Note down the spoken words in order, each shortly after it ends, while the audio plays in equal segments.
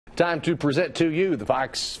Time to present to you the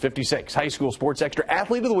Fox 56 High School Sports Extra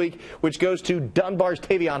Athlete of the Week, which goes to Dunbar's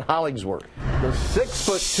Taveion Hollingsworth. The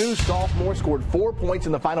 6'2" sophomore scored 4 points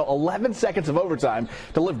in the final 11 seconds of overtime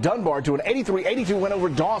to lift Dunbar to an 83-82 win over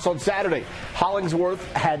Doss on Saturday. Hollingsworth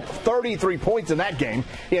had 33 points in that game.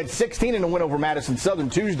 He had 16 in a win over Madison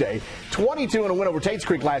Southern Tuesday, 22 in a win over Tates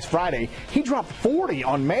Creek last Friday. He dropped 40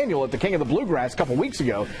 on Manual at the King of the Bluegrass a couple weeks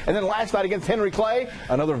ago. And then last night against Henry Clay,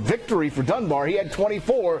 another victory for Dunbar. He had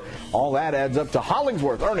 24. All that adds up to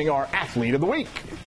Hollingsworth earning our Athlete of the Week.